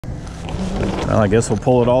Well, I guess we'll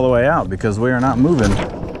pull it all the way out because we are not moving.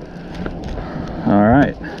 All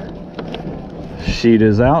right. Sheet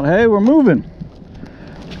is out. Hey, we're moving.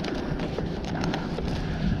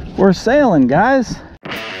 We're sailing, guys.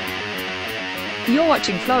 You're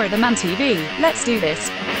watching Florida Man TV. Let's do this.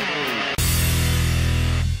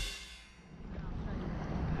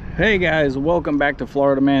 Hey guys, welcome back to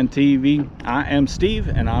Florida Man TV. I am Steve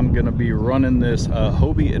and I'm gonna be running this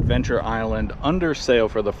Hobie Adventure Island under sail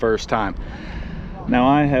for the first time. Now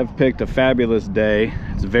I have picked a fabulous day.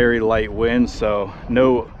 It's very light wind, so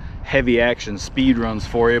no heavy action speed runs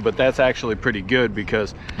for you, but that's actually pretty good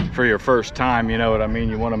because for your first time, you know what I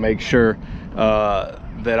mean, you want to make sure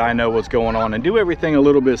that I know what's going on and do everything a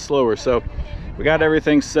little bit slower. So we got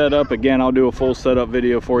everything set up. Again, I'll do a full setup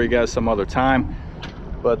video for you guys some other time,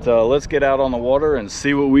 but let's get out on the water and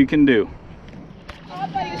see what we can do. Oh, I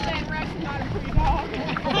thought you were saying Rex is not a pretty dog.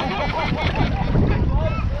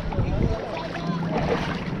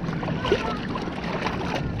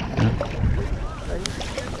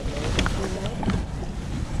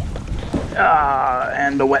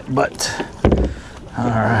 And the wet butt. All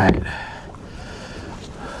right.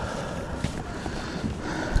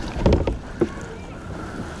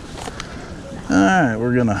 All right,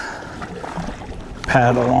 we're gonna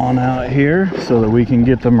paddle on out here so that we can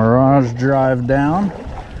get the Mirage Drive down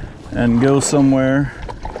and go somewhere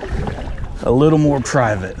a little more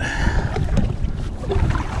private.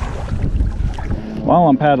 While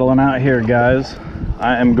I'm paddling out here, guys,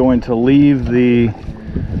 I am going to leave the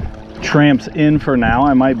tramps in for now.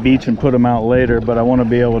 I might beach and put them out later, but I want to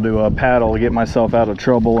be able to paddle, get myself out of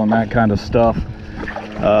trouble and that kind of stuff.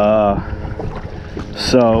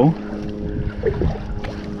 So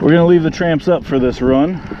we're gonna leave the tramps up for this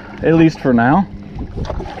run, at least for now.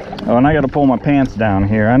 Oh, and I got to pull my pants down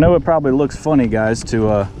here. I know it probably looks funny, guys,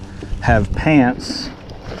 to have pants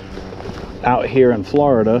out here in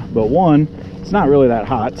Florida, but one, it's not really that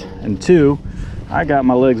hot, and two, I got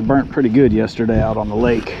my legs burnt pretty good yesterday out on the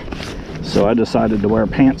lake. So I decided to wear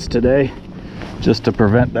pants today just to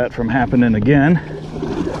prevent that from happening again.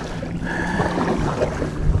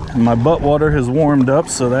 And my butt water has warmed up,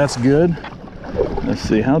 so that's good. Let's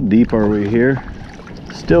see, how deep are we here?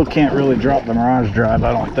 Still can't really drop the Mirage Drive,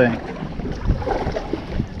 I don't think.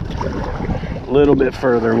 A little bit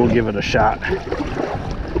further, we'll give it a shot.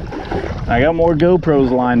 I got more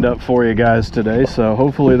GoPros lined up for you guys today, so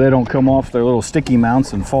hopefully they don't come off their little sticky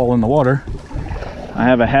mounts and fall in the water. I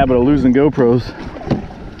have a habit of losing GoPros.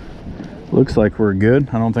 Looks like we're good.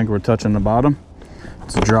 I don't think we're touching the bottom.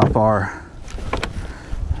 Let's drop our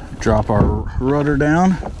rudder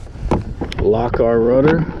down, lock our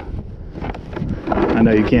rudder. I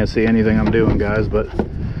know you can't see anything I'm doing, guys, but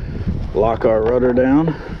lock our rudder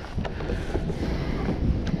down.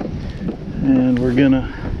 And we're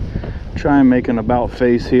gonna try and make an about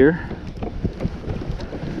face here.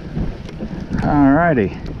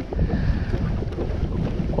 Alrighty.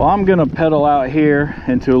 Well, I'm gonna pedal out here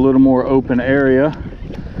into a little more open area,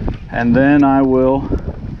 and then I will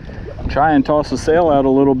try and toss the sail out a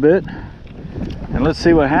little bit, and let's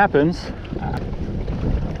see what happens.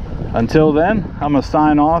 Until then, I'm gonna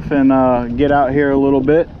sign off and get out here a little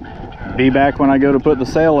bit. Be back when I go to put the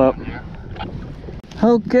sail up.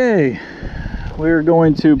 Okay, we're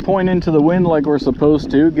going to point into the wind like we're supposed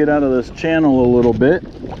to, get out of this channel a little bit,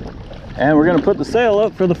 and we're gonna put the sail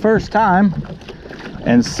up for the first time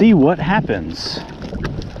and see what happens.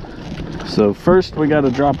 So first we got to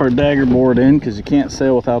drop our dagger board in because you can't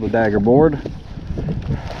sail without a dagger board.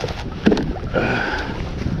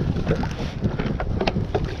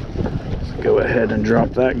 Let's go ahead and drop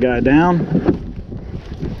that guy down.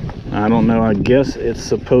 I don't know, I guess it's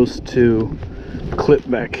supposed to clip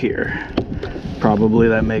back here. Probably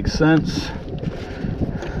that makes sense.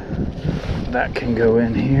 That can go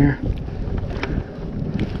in here.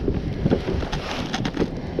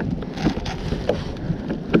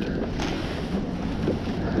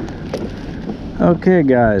 Okay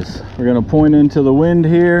guys, we're gonna point into the wind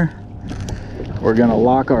here. We're gonna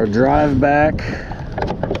lock our drive back.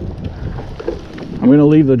 I'm gonna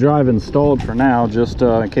leave the drive installed for now, just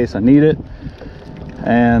in case I need it.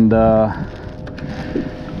 And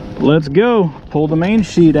let's go. Pull the main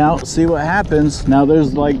sheet out, see what happens. Now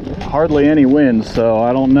there's like hardly any wind, so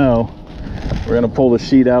I don't know. We're gonna pull the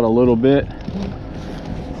sheet out a little bit.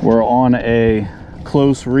 We're on a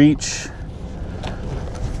close reach.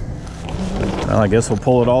 Well, I guess we'll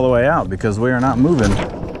pull it all the way out because we are not moving.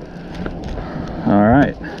 All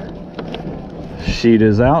right. Sheet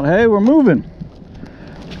is out. Hey, we're moving.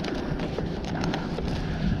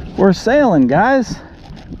 We're sailing, guys.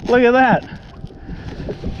 Look at that.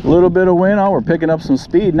 A little bit of wind. Oh, we're picking up some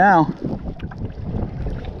speed now.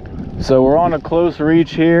 So we're on a close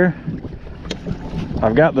reach here.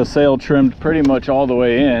 I've got the sail trimmed pretty much all the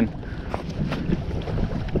way in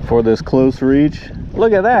for this close reach.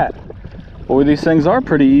 Look at that. Boy, these things are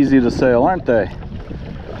pretty easy to sail, aren't they?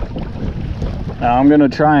 Now I'm gonna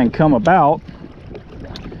try and come about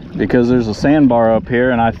because there's a sandbar up here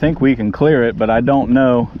and I think we can clear it, but I don't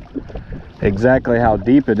know exactly how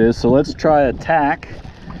deep it is. So let's try a tack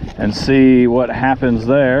and see what happens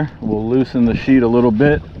there. We'll loosen the sheet a little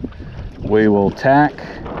bit. We will tack,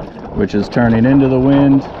 which is turning into the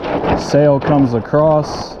wind. Sail comes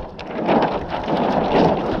across.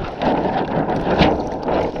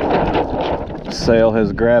 Sail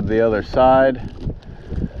has grabbed the other side.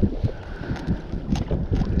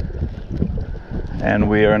 And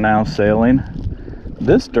we are now sailing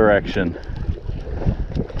this direction.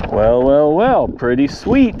 Well, well, well, pretty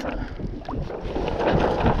sweet.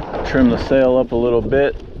 Trim the sail up a little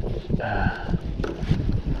bit.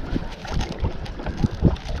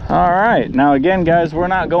 All right, now again, guys, we're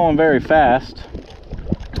not going very fast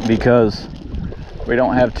because we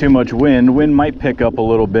don't have too much wind. Wind might pick up a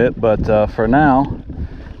little bit, but for now,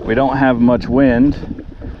 we don't have much wind.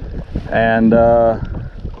 And, but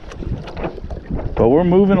we're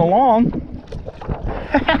moving along.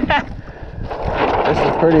 This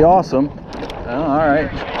is pretty awesome. Oh, all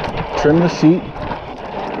right, trim the sheet.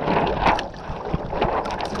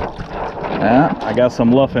 Yeah, I got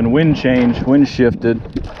some luff and wind change, wind shifted.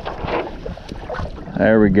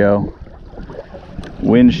 There we go.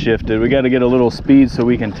 Wind shifted. We got to get a little speed so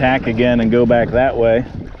we can tack again and go back that way.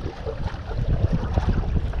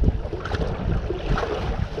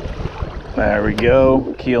 There we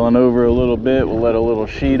go. Keeling over a little bit. We'll let a little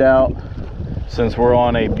sheet out since we're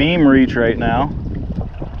on a beam reach right now.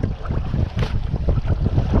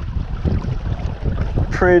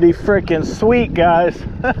 Pretty freaking sweet, guys.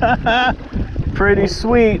 Pretty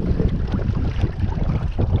sweet.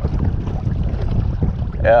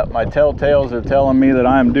 Yeah, my telltales are telling me that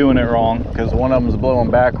I'm doing it wrong because one of them's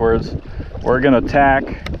blowing backwards. We're gonna tack.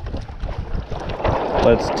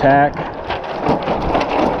 Let's tack.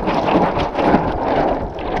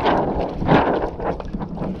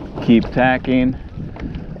 Keep tacking.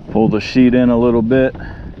 Pull the sheet in a little bit.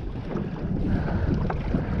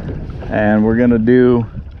 And we're gonna do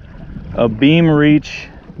a beam reach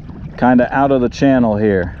kind of out of the channel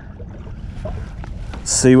here.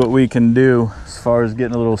 See what we can do as far as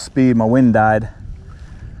getting a little speed. My wind died.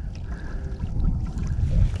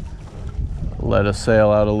 Let us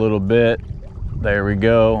sail out a little bit. There we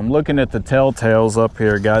go. I'm looking at the telltales up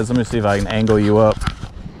here, guys. Let me see if I can angle you up.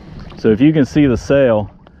 So if you can see the sail,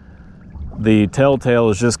 the telltale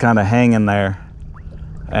is just kind of hanging there.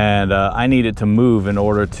 And I need it to move in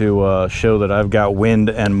order to show that I've got wind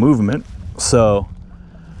and movement. So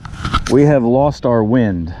we have lost our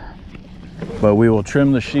wind. But we will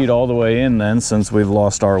trim the sheet all the way in then, since we've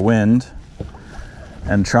lost our wind,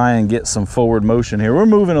 and try and get some forward motion here. We're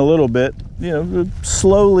moving a little bit, you know,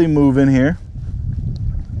 slowly moving here.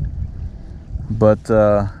 But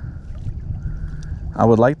I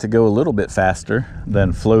would like to go a little bit faster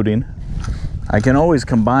than floating. I can always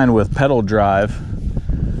combine with pedal drive,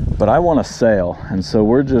 but I want to sail, and so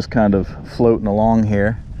we're just kind of floating along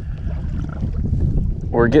here.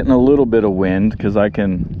 We're getting a little bit of wind because I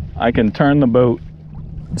can turn the boat,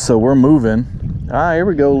 so we're moving. Ah, here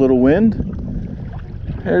we go, a little wind.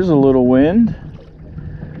 There's a little wind.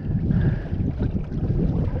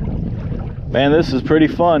 Man, this is pretty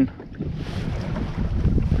fun.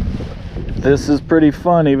 This is pretty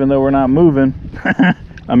fun, even though we're not moving.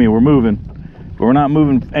 I mean, we're moving, but we're not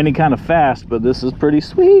moving any kind of fast, but this is pretty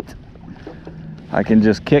sweet. I can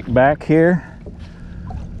just kick back here.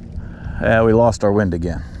 Yeah, we lost our wind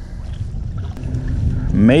again.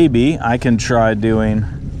 Maybe I can try doing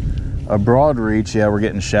a broad reach. Yeah, we're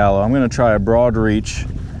getting shallow. I'm going to try a broad reach,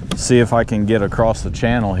 see if I can get across the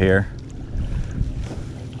channel here.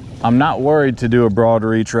 I'm not worried to do a broad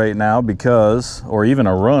reach right now because, or even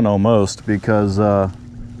a run almost, because I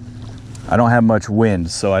don't have much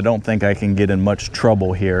wind, so I don't think I can get in much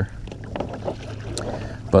trouble here.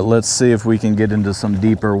 But let's see if we can get into some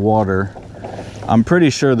deeper water. I'm pretty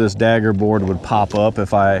sure this dagger board would pop up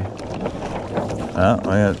if I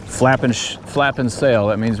flapping sail.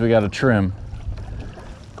 That means we got to trim.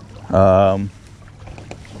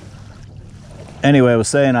 Anyway, I was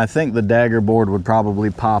saying I think the dagger board would probably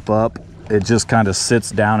pop up. It just kind of sits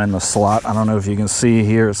down in the slot. I don't know if you can see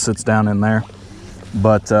here, it sits down in there.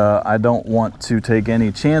 But I don't want to take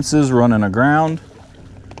any chances running aground.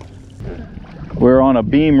 We're on a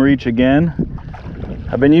beam reach again.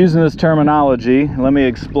 I've been using this terminology. Let me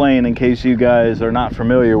explain in case you guys are not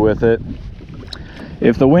familiar with it.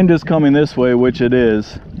 if the wind is coming this way, which it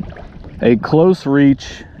is, a close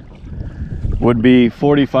reach would be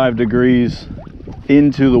 45 degrees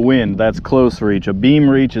into the wind. That's close reach. A beam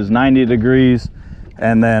reach is 90 degrees,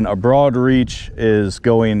 and then a broad reach is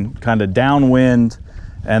going kind of downwind.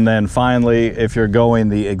 And then finally, if you're going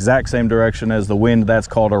the exact same direction as the wind, that's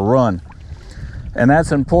called a run. And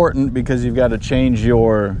that's important because you've got to change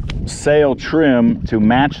your sail trim to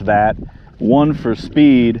match that. One, for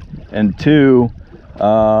speed, and two,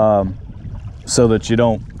 so that you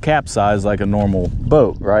don't capsize like a normal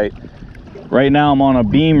boat, right? Right now I'm on a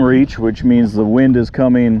beam reach, which means the wind is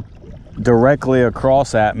coming directly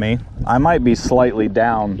across at me. I might be slightly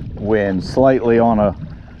downwind, slightly on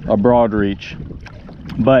a broad reach,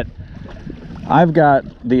 but I've got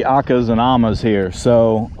the Akas and Amas here,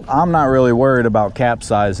 so I'm not really worried about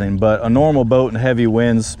capsizing. But a normal boat in heavy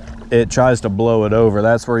winds, it tries to blow it over.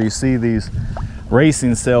 That's where you see these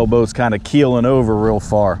racing sailboats kind of keeling over real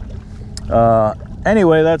far.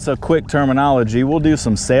 Anyway, that's a quick terminology. We'll do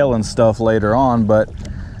some sailing stuff later on, but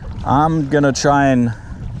I'm gonna try and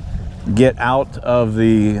get out of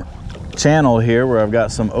the channel here where I've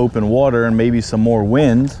got some open water and maybe some more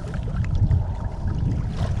wind,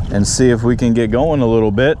 and see if we can get going a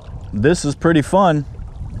little bit. This is pretty fun.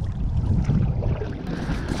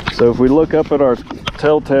 So if we look up at our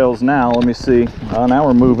telltales now, let me see. Now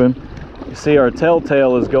we're moving. You see our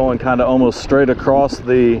telltale is going kind of almost straight across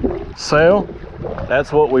the sail.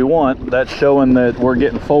 That's what we want. That's showing that we're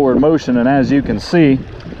getting forward motion, and as you can see,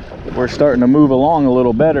 we're starting to move along a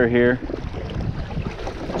little better here.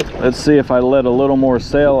 Let's see if I let a little more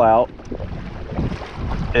sail out.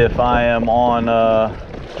 If I am on,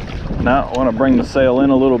 now I want to bring the sail in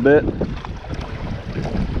a little bit.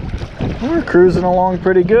 We're cruising along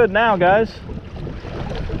pretty good now, guys.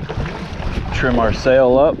 Trim our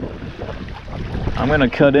sail up. I'm going to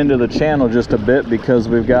cut into the channel just a bit because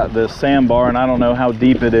we've got this sandbar and I don't know how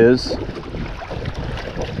deep it is.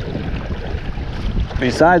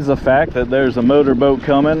 Besides the fact that there's a motorboat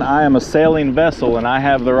coming, I am a sailing vessel and I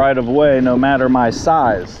have the right of way no matter my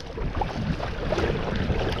size.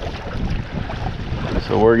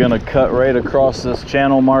 So we're going to cut right across this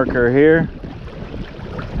channel marker here.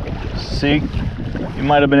 See, you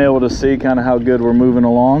might have been able to see kind of how good we're moving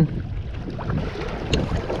along.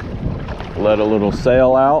 Let a little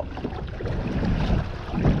sail out.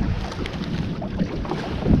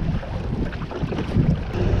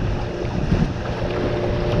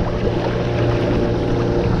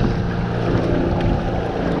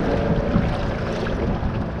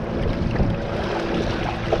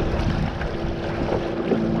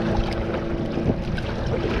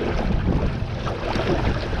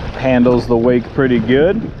 Handles the wake pretty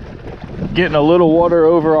good. Getting a little water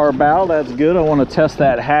over our bow, that's good. I want to test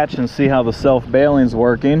that hatch and see how the self-bailing's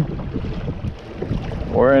working.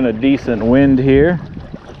 We're in a decent wind here.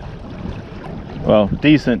 Well,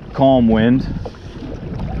 decent calm wind.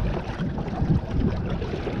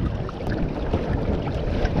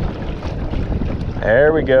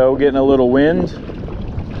 There we go, getting a little wind.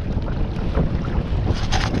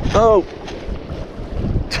 Oh!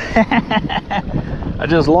 I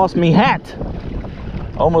just lost me hat.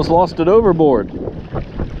 Almost lost it overboard.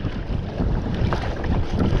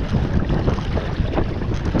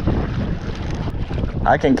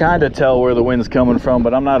 I can kind of tell where the wind's coming from,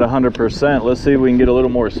 but I'm not 100%. Let's see if we can get a little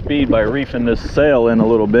more speed by reefing this sail in a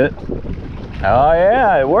little bit. Oh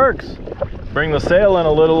yeah, it works. Bring the sail in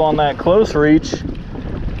a little on that close reach,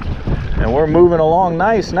 and we're moving along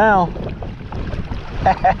nice now.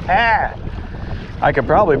 I could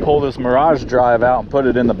probably pull this Mirage drive out and put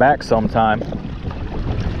it in the back sometime.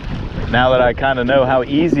 Now that I kind of know how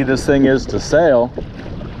easy this thing is to sail.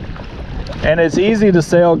 And it's easy to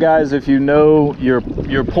sail, guys, if you know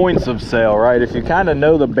your points of sail, right? If you kind of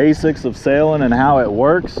know the basics of sailing and how it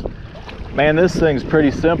works, man, this thing's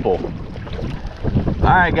pretty simple. All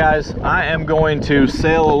right, guys, I am going to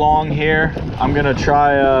sail along here. I'm gonna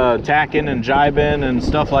try tacking and jibing and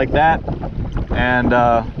stuff like that. And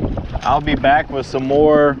I'll be back with some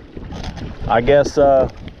more, I guess,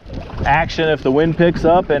 action if the wind picks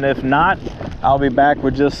up, and if not, I'll be back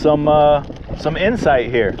with just some insight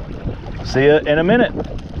here. See you in a minute.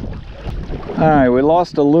 All right, we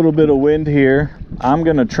lost a little bit of wind here. I'm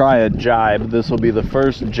gonna try a jibe. This will be the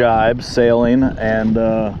first jibe sailing and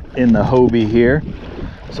in the Hobie here.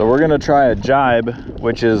 So we're gonna try a jibe,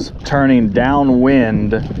 which is turning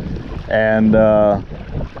downwind, and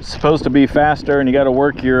it's supposed to be faster, and you got to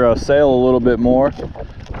work your sail a little bit more.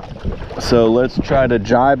 So let's try to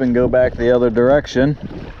jibe and go back the other direction.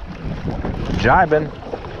 Jibing.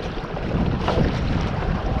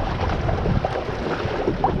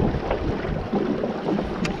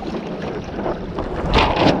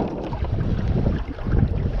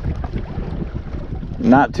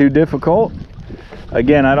 not too difficult.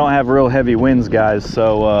 Again, I don't have real heavy winds, guys,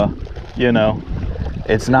 so you know,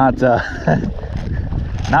 it's not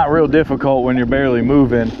not real difficult when you're barely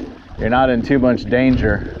moving. You're not in too much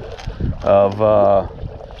danger of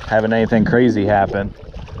having anything crazy happen.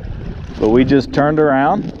 But we just turned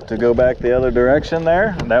around to go back the other direction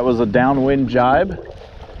there. That was a downwind jibe.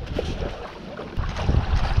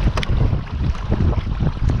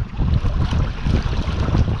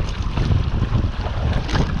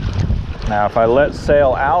 Now if I let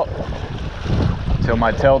sail out till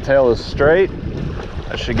my telltale is straight,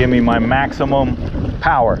 that should give me my maximum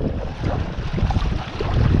power.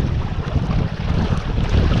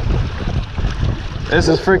 This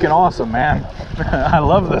is freaking awesome, man. I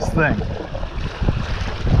love this thing.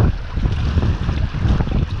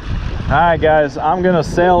 All right, guys, I'm gonna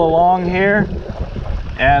sail along here,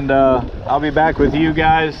 and I'll be back with you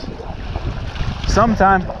guys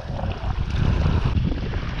sometime.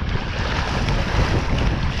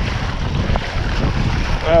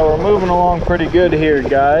 Well, we're moving along pretty good here,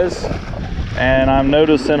 guys, and I'm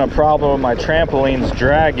noticing a problem with my trampoline's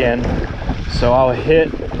dragging, so I'll hit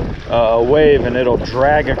a wave and it'll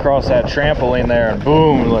drag across that trampoline there, and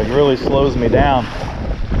boom, like really slows me down,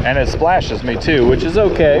 and it splashes me too, which is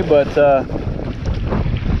okay. But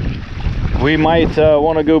we might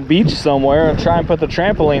want to go beach somewhere and try and put the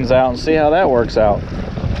trampolines out and see how that works out.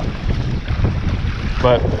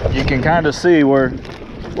 But you can kind of see we're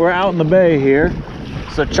out in the bay here.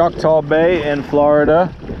 It's a Choctaw Bay in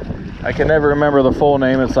Florida. I can never remember the full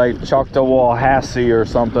name. It's like Choctawahassie or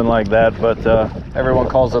something like that, but everyone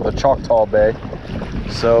calls it the Choctaw Bay.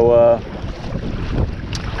 So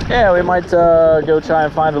yeah, we might go try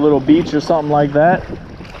and find a little beach or something like that,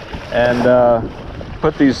 and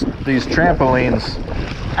put these trampolines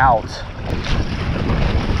out.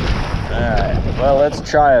 All right, well, let's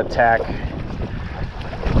try a tack.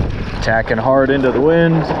 Tacking hard into the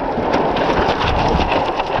wind.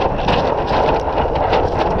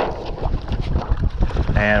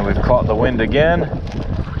 And we've caught the wind again,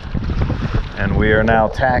 and we are now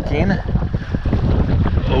tacking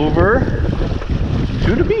over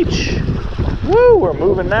to the beach. Woo, we're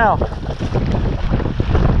moving now.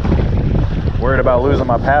 Worried about losing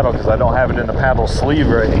my paddle because I don't have it in the paddle sleeve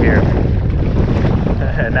right here.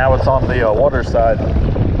 And now it's on the water side.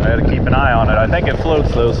 I had to keep an eye on it. I think it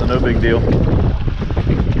floats though, so no big deal.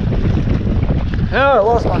 Oh, I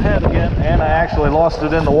lost my hat again, and I actually lost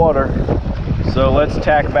it in the water. So let's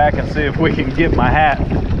tack back and see if we can get my hat.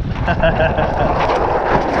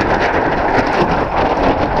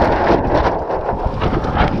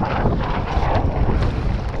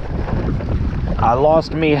 I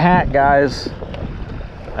lost me hat, guys.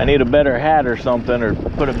 I need a better hat or something, or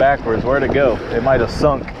put it backwards. Where'd it go? It might have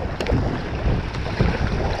sunk.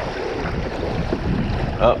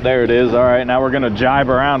 Oh, there it is. All right, now we're gonna jibe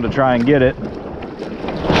around to try and get it.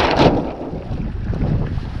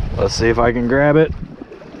 Let's see if I can grab it.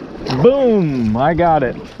 Boom! I got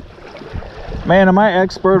it. Man, am I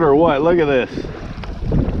expert or what? Look at this.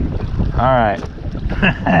 All right.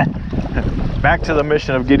 Back to the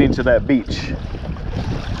mission of getting to that beach.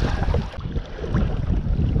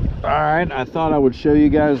 All right, I thought I would show you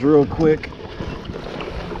guys real quick.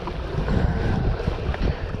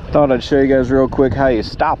 Thought I'd show you guys real quick how you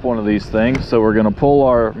stop one of these things. So we're gonna pull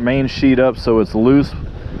our main sheet up so it's loose.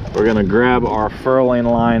 We're gonna grab our furling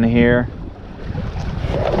line here.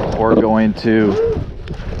 We're going to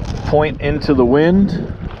point into the wind.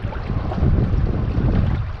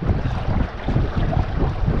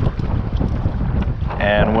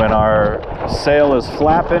 And when our sail is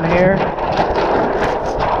flapping here,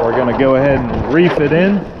 we're gonna go ahead and reef it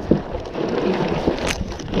in.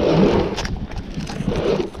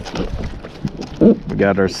 We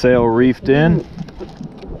got our sail reefed in.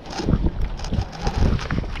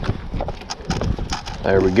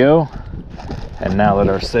 There we go. And now that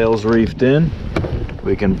our sail's reefed in,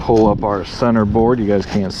 we can pull up our center board. You guys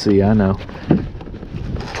can't see, I know.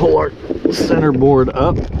 Pull our center board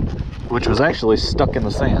up, which was actually stuck in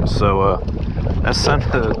the sand. So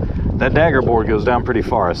that dagger board goes down pretty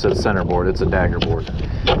far. I said center board, it's a dagger board.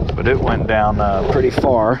 But it went down pretty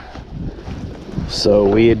far. So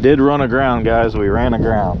we did run aground, guys. We ran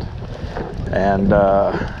aground. And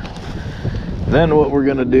then what we're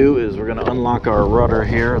gonna do is we're gonna unlock our rudder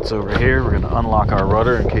here. It's over here. We're gonna unlock our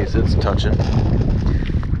rudder in case it's touching.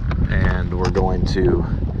 And we're going to,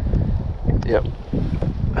 yep,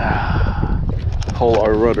 pull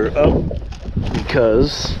our rudder up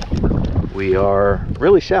because we are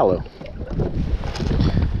really shallow.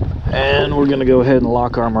 And we're gonna go ahead and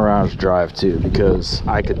lock our Mirage drive too, because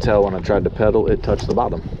I could tell when I tried to pedal, it touched the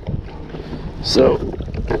bottom. So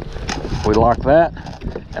We lock that,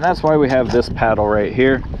 and that's why we have this paddle right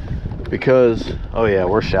here, because, oh yeah,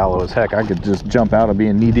 we're shallow as heck. I could just jump out of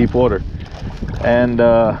being knee-deep water. And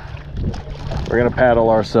we're gonna paddle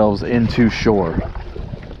ourselves into shore.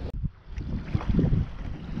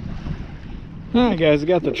 All right, guys, I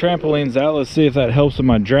got the trampolines out. Let's see if that helps with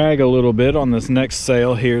my drag a little bit on this next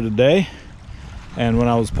sail here today. And when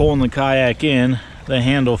I was pulling the kayak in, the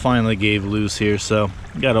handle finally gave loose here, so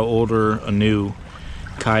got to order a new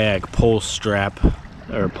kayak pull strap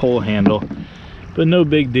or pull handle, but no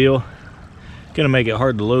big deal. Gonna make it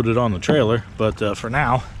hard to load it on the trailer, but for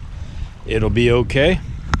now it'll be okay.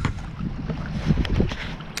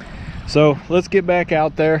 So let's get back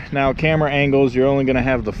out there. Now, camera angles, you're only gonna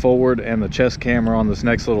have the forward and the chest camera on this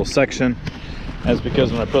next little section. That's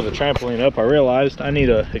because when I put the trampoline up, I realized I need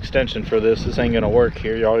an extension for this. This ain't gonna work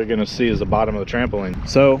here. All you're gonna see is the bottom of the trampoline.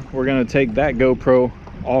 So we're gonna take that GoPro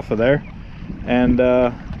off of there, and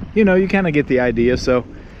you know, you kind of get the idea. So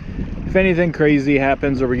if anything crazy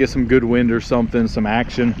happens or we get some good wind or something, some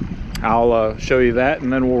action, I'll show you that,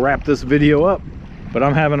 and then we'll wrap this video up. But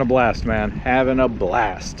I'm having a blast, man, having a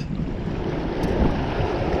blast.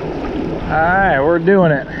 All right, we're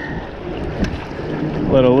doing it.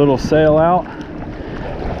 Let a little sail out.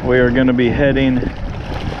 We are going to be heading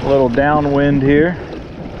a little downwind here.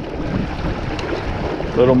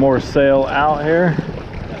 A little more sail out here.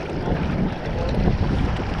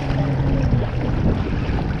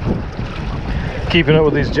 Keeping up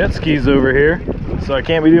with these jet skis over here, so I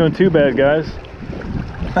can't be doing too bad, guys.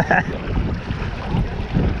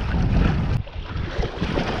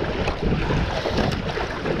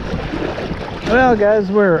 Well, guys,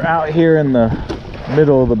 we're out here in the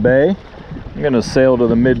middle of the bay. I'm gonna sail to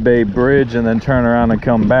the mid-bay bridge and then turn around and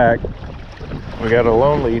come back. We got a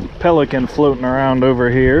lonely pelican floating around over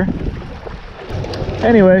here.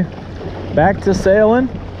 Anyway, back to sailing.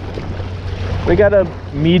 We got a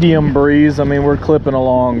medium breeze. I mean, we're clipping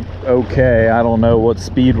along okay. I don't know what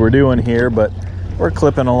speed we're doing here, but we're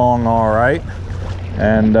clipping along all right.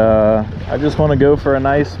 And I just want to go for a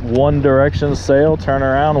nice one direction sail, turn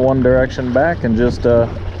around one direction back, and just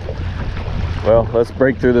well, let's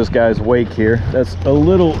break through this guy's wake here. That's a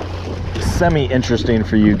little semi-interesting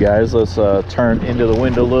for you guys. Let's turn into the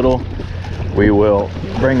wind a little. We will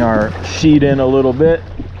bring our sheet in a little bit.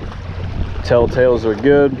 Telltales are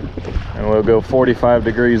good, and we'll go 45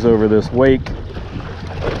 degrees over this wake.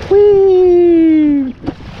 Whee!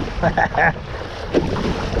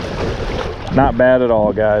 Not bad at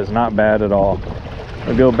all, guys, not bad at all.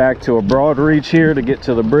 We'll go back to a broad reach here to get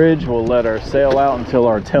to the bridge. We'll let our sail out until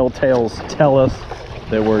our telltales tell us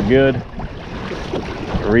that we're good.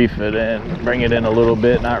 Reef it in, bring it in a little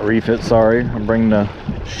bit, not reef it, sorry. I'll bring the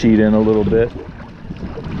sheet in a little bit.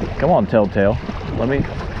 Come on, telltale,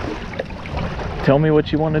 tell me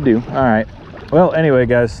what you want to do. All right, well, anyway,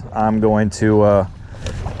 guys, I'm going to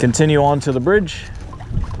continue on to the bridge.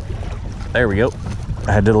 There we go.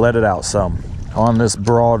 I had to let it out some on this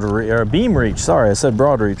beam reach. Sorry, I said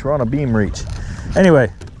broad reach. We're on a beam reach.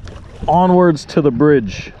 Anyway, onwards to the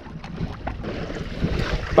bridge.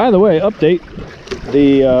 By the way, update,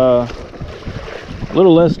 the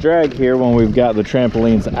little less drag here when we've got the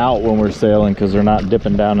trampolines out when we're sailing, because they're not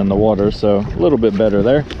dipping down in the water, so a little bit better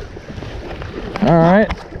there. All right,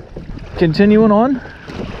 continuing on.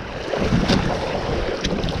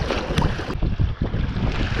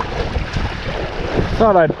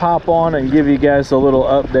 Thought I'd pop on and give you guys a little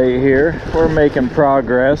update here. We're making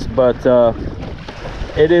progress, but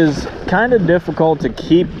it is kind of difficult to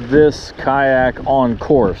keep this kayak on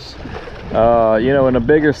course. You know, in a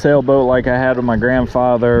bigger sailboat like I had with my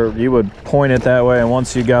grandfather, you would point it that way, and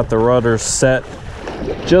once you got the rudder set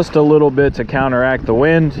just a little bit to counteract the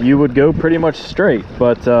wind, you would go pretty much straight.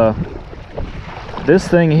 But this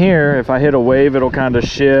thing here, if I hit a wave, it'll kind of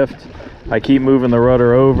shift. I keep moving the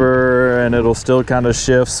rudder over and it'll still kind of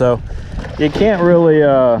shift, so you can't really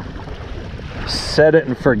set it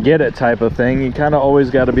and forget it type of thing. You kind of always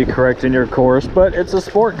got to be correcting your course, but it's a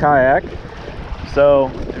sport kayak, so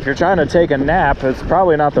if you're trying to take a nap, it's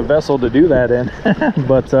probably not the vessel to do that in.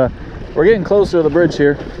 But we're getting closer to the bridge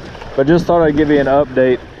here, but just thought I'd give you an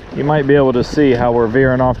update. You might be able to see how we're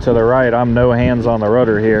veering off to the right. I'm no hands on the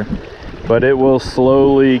rudder here, but it will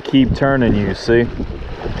slowly keep turning, you see.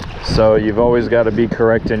 So you've always got to be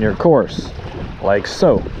correcting your course, like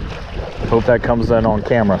so. Hope that comes in on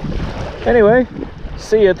camera. Anyway,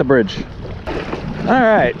 see you at the bridge. All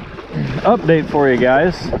right, update for you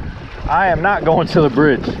guys. I am not going to the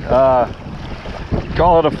bridge.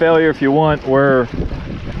 Call it a failure if you want. We're,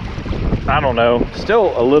 I don't know,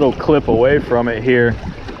 still a little clip away from it here,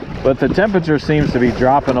 but the temperature seems to be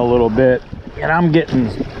dropping a little bit. And I'm getting,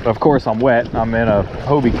 of course I'm wet, I'm in a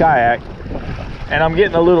Hobie Kayak, and I'm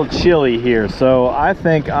getting a little chilly here. So I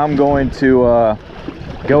think I'm going to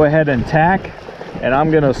go ahead and tack, and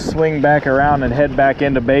I'm gonna swing back around and head back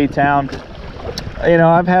into Baytown. You know,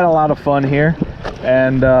 I've had a lot of fun here,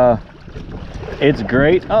 and it's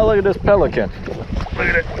great. Oh, look at this pelican. Look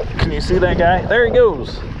at it. Can you see that guy? There he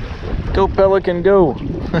goes. Go pelican, go.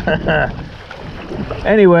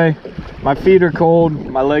 Anyway, my feet are cold,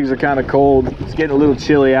 my legs are kind of cold. It's getting a little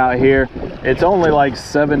chilly out here. It's only like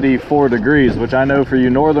 74 degrees, which I know for you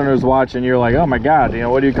northerners watching, you're like, oh my god, you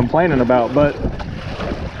know, what are you complaining about? But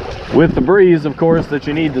with the breeze, of course, that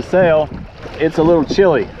you need to sail, it's a little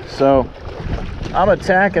chilly. So I'm gonna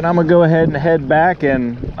tack, and I'm gonna go ahead and head back,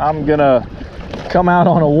 and I'm gonna come out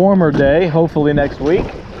on a warmer day, hopefully next week.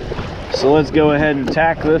 So let's go ahead and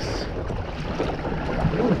tack this.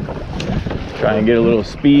 Try and get a little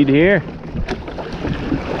speed here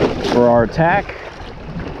for our tack.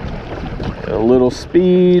 A little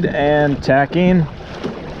speed and tacking.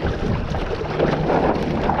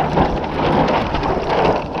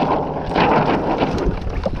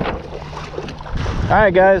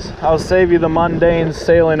 Alright guys, I'll save you the mundane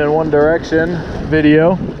sailing in one direction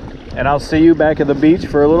video, and I'll see you back at the beach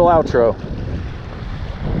for a little outro.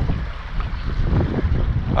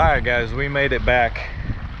 Alright guys, we made it back.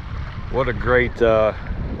 What a great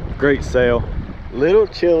great sail. Little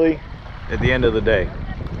chilly at the end of the day,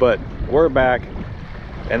 but we're back,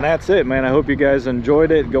 and that's it, man. I hope you guys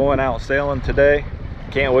enjoyed it going out sailing today.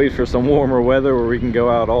 Can't wait for some warmer weather where we can go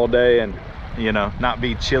out all day and, you know, not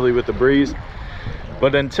be chilly with the breeze.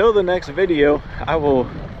 But until the next video, I will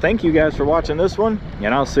thank you guys for watching this one,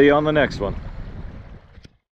 and I'll see you on the next one.